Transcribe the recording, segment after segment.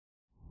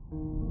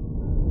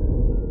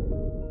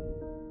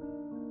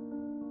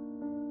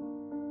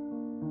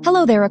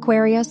Hello there,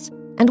 Aquarius,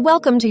 and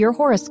welcome to your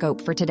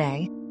horoscope for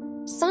today,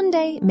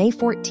 Sunday, May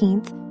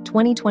 14th,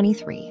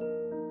 2023.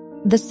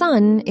 The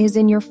sun is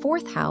in your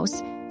 4th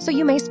house, so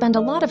you may spend a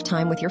lot of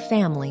time with your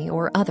family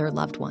or other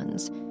loved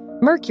ones.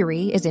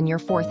 Mercury is in your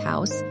 4th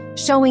house,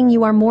 showing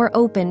you are more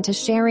open to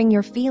sharing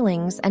your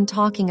feelings and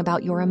talking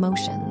about your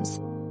emotions.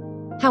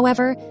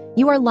 However,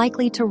 you are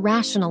likely to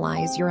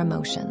rationalize your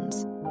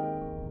emotions.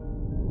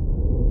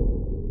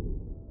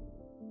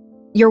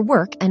 Your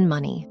work and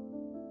money.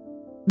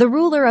 The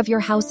ruler of your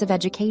house of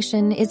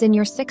education is in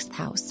your 6th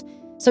house,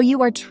 so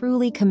you are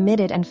truly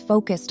committed and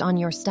focused on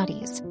your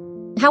studies.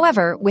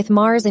 However, with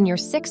Mars in your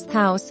 6th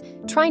house,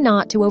 try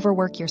not to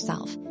overwork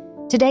yourself.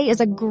 Today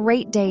is a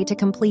great day to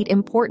complete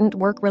important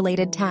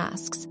work-related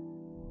tasks.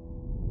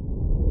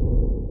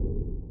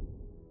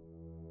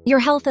 Your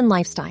health and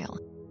lifestyle.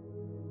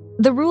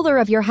 The ruler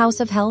of your house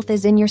of health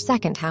is in your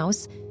 2nd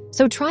house,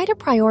 so try to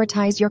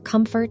prioritize your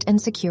comfort and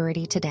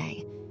security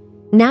today.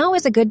 Now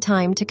is a good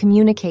time to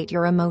communicate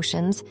your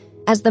emotions,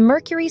 as the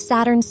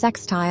Mercury-Saturn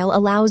sextile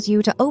allows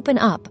you to open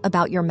up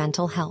about your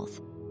mental health.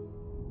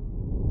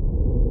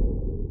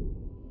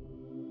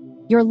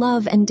 Your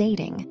love and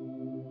dating.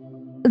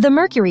 The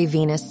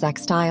Mercury-Venus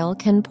sextile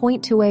can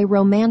point to a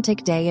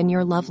romantic day in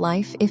your love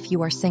life if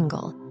you are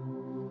single.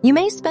 You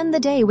may spend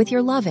the day with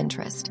your love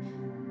interest.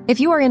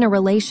 If you are in a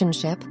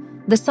relationship,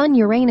 the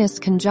Sun-Uranus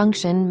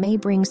conjunction may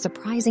bring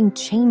surprising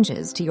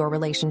changes to your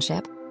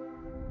relationship.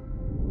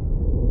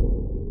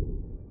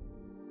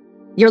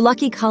 Your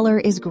lucky color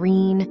is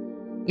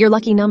green. Your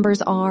lucky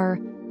numbers are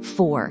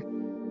 4,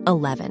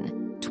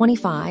 11,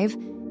 25,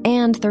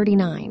 and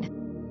 39.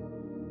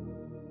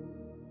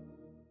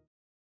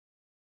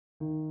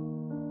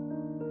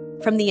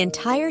 From the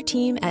entire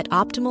team at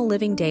Optimal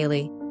Living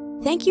Daily,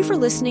 thank you for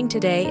listening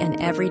today and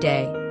every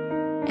day.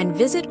 And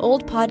visit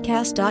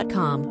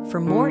oldpodcast.com for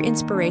more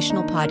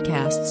inspirational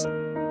podcasts.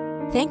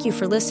 Thank you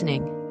for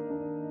listening.